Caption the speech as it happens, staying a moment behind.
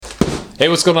Hey,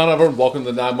 what's going on, everyone? Welcome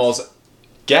to the Nine Malls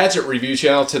Gadget Review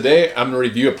channel. Today, I'm going to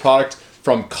review a product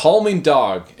from Calming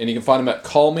Dog, and you can find them at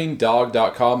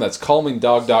calmingdog.com. That's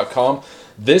calmingdog.com.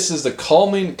 This is the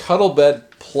Calming Cuddle Bed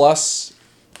Plus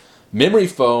Memory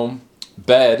Foam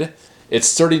Bed.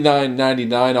 It's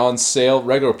 $39.99 on sale.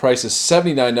 Regular price is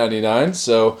 $79.99,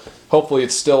 so hopefully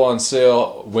it's still on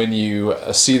sale when you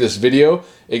see this video.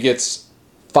 It gets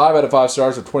 5 out of 5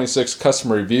 stars with 26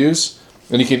 customer reviews.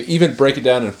 And you can even break it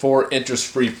down in 4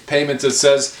 interest-free payments. It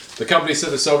says the company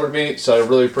sent this over to me, so I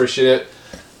really appreciate it.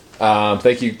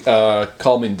 Thank you,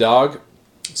 Calming Dog.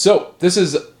 So this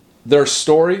is their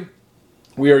story.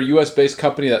 We are a U.S.-based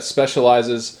company that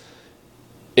specializes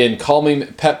in calming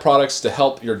pet products to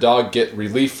help your dog get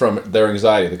relief from their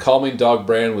anxiety. The Calming Dog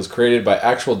brand was created by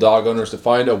actual dog owners to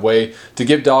find a way to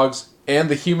give dogs and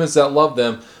the humans that love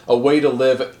them a way to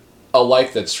live a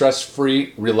life that's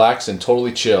stress-free, relaxed, and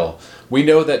totally chill. We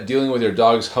know that dealing with your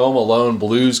dog's home alone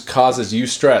blues causes you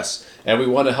stress, and we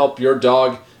want to help your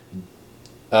dog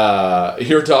a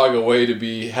way to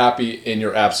be happy in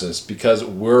your absence, because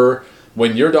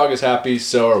when your dog is happy,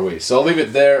 so are we. So I'll leave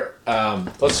it there.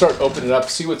 Let's start opening it up,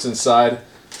 see what's inside.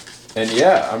 And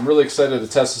yeah, I'm really excited to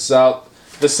test this out.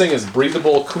 This thing is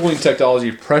breathable, cooling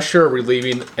technology, pressure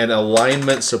relieving, and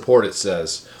alignment support, it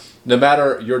says. No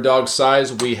matter your dog's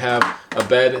size, we have a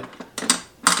bed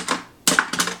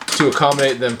to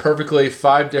accommodate them perfectly.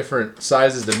 5 different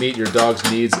sizes to meet your dog's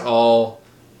needs, all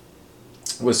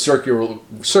with circular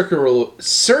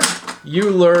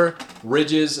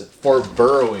ridges for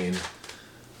burrowing.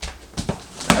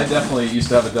 I definitely used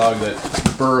to have a dog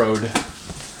that burrowed.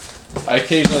 I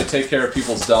occasionally take care of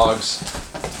people's dogs,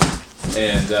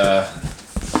 and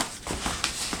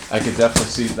I could definitely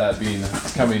see that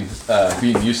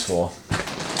being useful,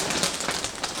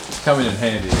 coming in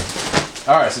handy.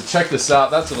 All right, so check this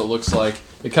out. That's what it looks like.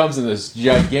 It comes in this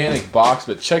gigantic box,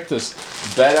 but check this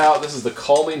bed out. This is the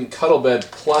Calming Cuddle Bed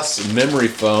Plus Memory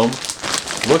Foam.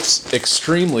 Looks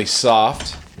extremely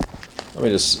soft. Let me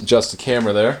just adjust the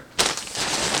camera there.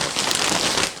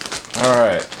 All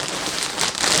right.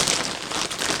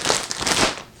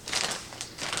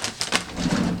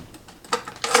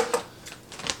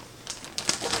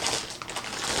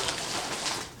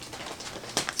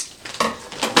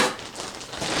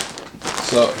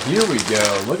 So here we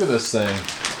go. Look at this thing.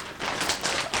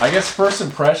 I guess first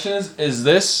impressions is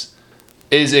this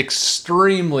is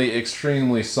extremely,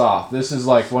 extremely soft. This is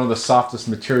like one of the softest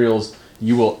materials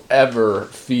you will ever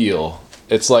feel.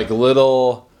 It's like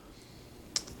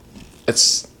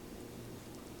it's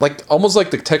like almost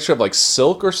like the texture of like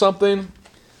silk or something.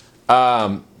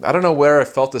 I don't know where I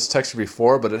felt this texture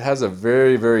before, but it has a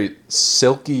very, very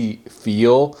silky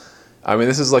feel. I mean,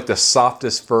 this is like the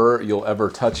softest fur you'll ever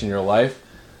touch in your life.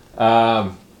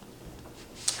 And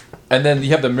then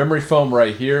you have the memory foam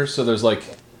right here. So there's like,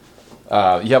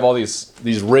 you have all these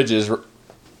ridges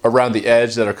around the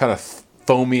edge that are kind of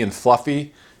foamy and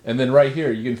fluffy. And then right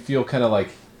here, you can feel kind of like,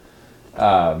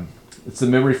 it's the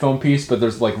memory foam piece, but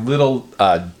there's like little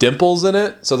dimples in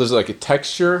it. So there's like a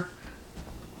texture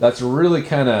that's really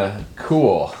kind of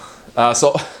cool.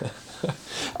 So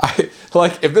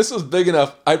if this was big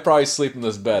enough, I'd probably sleep in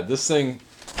this bed. This thing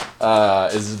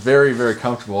is very, very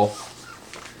comfortable,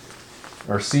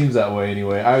 or seems that way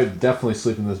anyway. I would definitely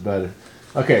sleep in this bed.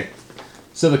 Okay,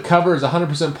 so the cover is 100%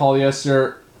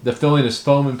 polyester. The filling is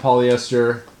foam and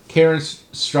polyester. Care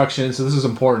instructions. So this is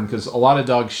important because a lot of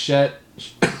dogs shed.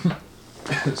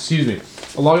 Excuse me.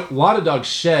 A lot of dogs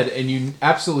shed, and you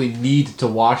absolutely need to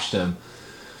wash them.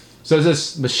 So it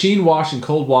says machine wash in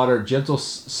cold water, gentle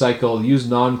cycle, use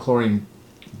non-chlorine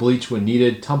bleach when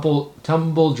needed, tumble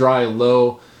dry on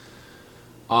low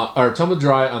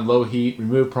heat,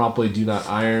 remove promptly, do not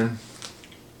iron.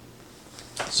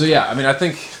 So yeah, I mean, I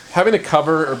think having a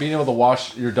cover or being able to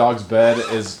wash your dog's bed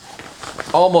is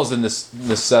almost a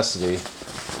necessity.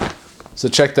 So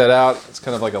check that out. It's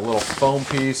kind of like a little foam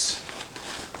piece.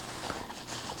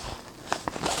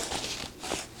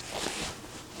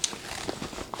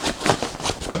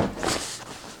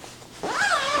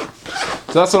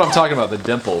 So that's what I'm talking about, the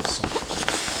dimples.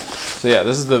 So yeah,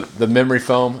 this is the memory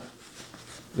foam.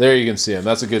 There you can see them.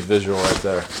 That's a good visual right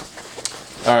there.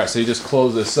 All right, so you just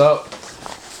close this up.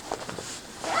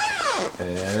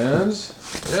 And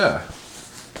yeah.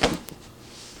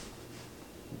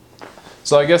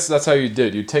 So I guess that's how you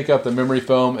did. You take out the memory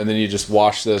foam and then you just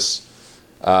wash this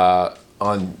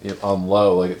on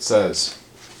low like it says.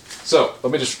 So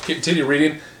let me just continue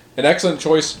reading. An excellent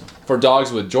choice for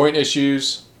dogs with joint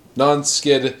issues.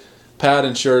 Non-skid pad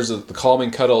ensures that the calming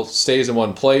cuddle stays in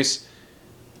one place.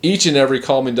 Each and every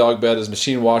Calming Dog bed is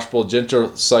machine washable,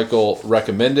 gentle cycle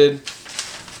recommended.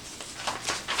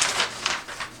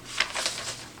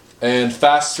 and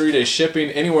fast 3-day shipping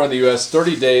anywhere in the U.S.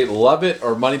 30-day love it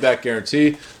or money back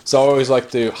guarantee. So I always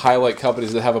like to highlight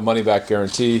companies that have a money back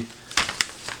guarantee.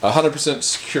 100%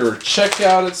 secure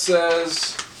checkout, it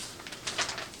says.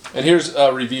 And here's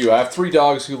a review. I have 3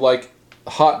 dogs who like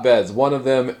hot beds. One of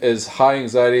them is high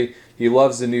anxiety. He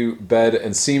loves the new bed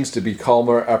and seems to be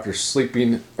calmer after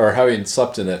sleeping or having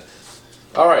slept in it.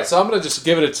 All right, so I'm gonna just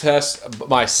give it a test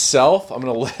myself. I'm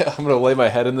gonna lay my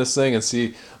head in this thing and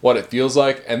see what it feels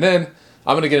like, and then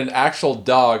I'm gonna get an actual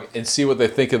dog and see what they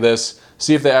think of this.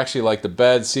 See if they actually like the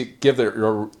bed. Give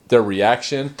their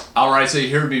reaction. All right, so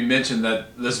you heard me mention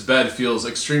that this bed feels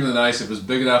extremely nice. If it was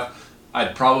big enough,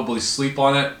 I'd probably sleep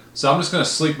on it. So I'm just gonna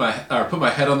put my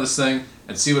head on this thing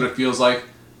and see what it feels like.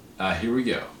 Here we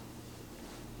go.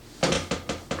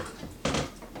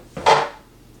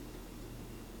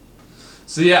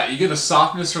 So yeah, you get a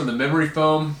softness from the memory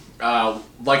foam.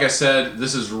 Like I said,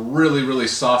 this is really, really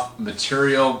soft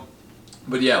material.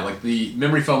 But yeah, like the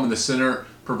memory foam in the center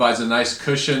provides a nice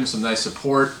cushion, some nice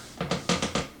support.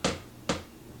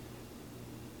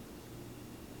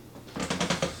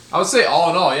 I would say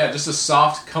all in all, yeah, just a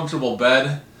soft, comfortable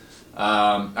bed.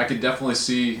 I could definitely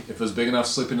see if it was big enough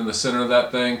sleeping in the center of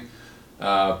that thing.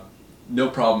 No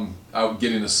problem out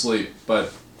getting to sleep,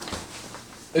 but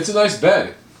it's a nice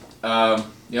bed. You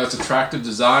know, it's attractive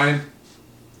design,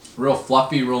 real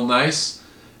fluffy, real nice.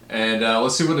 And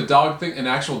let's see what an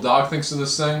actual dog thinks of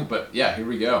this thing. But yeah, here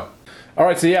we go. All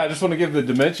right, so yeah, I just want to give the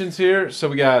dimensions here. So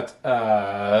we got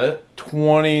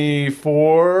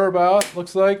 24 about,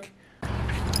 looks like.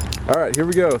 All right, here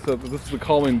we go. So this is the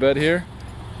Calming bed here.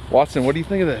 Watson, what do you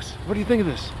think of this? What do you think of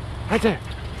this? Right there.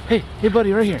 Hey,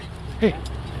 buddy, right here. Hey,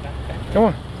 come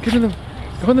on, get in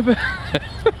go in the bed.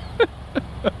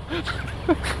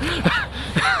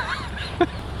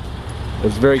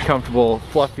 It's very comfortable,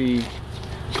 fluffy.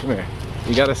 Come here.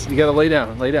 You gotta lay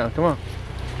down. Lay down. Come on.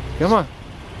 Come on.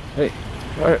 Hey.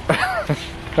 All right.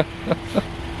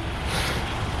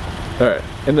 All right.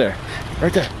 In there.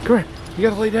 Right there. Come here. You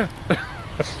gotta lay down.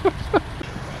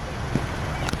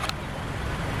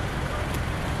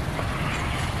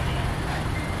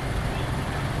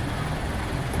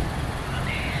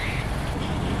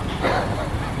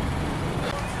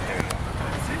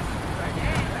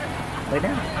 Lay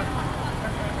down.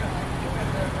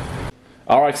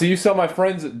 All right, so you saw my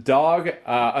friend's dog.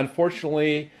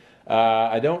 Unfortunately,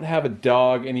 I don't have a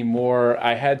dog anymore.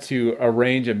 I had to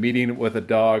arrange a meeting with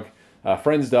a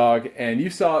friend's dog, and you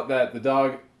saw that the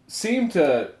dog seemed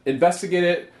to investigate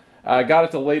it, got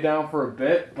it to lay down for a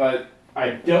bit, but I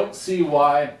don't see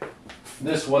why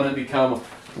this wouldn't become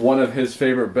one of his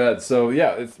favorite beds. So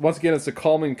yeah, once again, it's a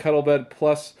Calming cuddle bed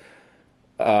plus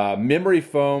memory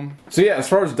foam. So yeah, as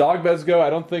far as dog beds go, I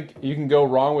don't think you can go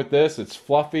wrong with this. It's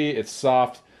fluffy, it's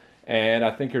soft, and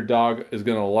I think your dog is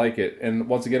gonna like it. And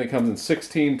once again, it comes in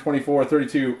 16, 24,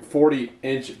 32,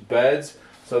 40-inch beds.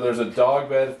 So there's a dog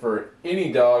bed for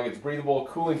any dog. It's breathable,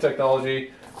 cooling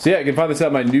technology. So yeah, you can find this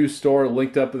at my new store,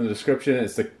 linked up in the description.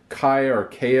 It's the Kaya or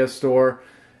Kaya store.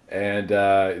 And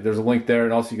there's a link there,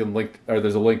 and also you can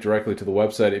there's a link directly to the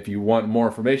website if you want more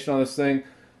information on this thing.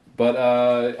 But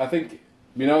I think,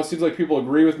 you know, it seems like people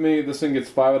agree with me. This thing gets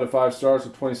 5 out of 5 stars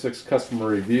with 26 customer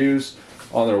reviews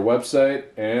on their website,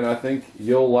 and I think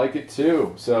you'll like it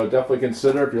too. So definitely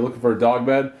consider, if you're looking for a dog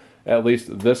bed, at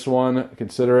least this one,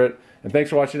 consider it. And thanks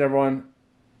for watching, everyone.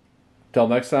 Till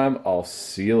next time, I'll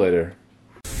see you later.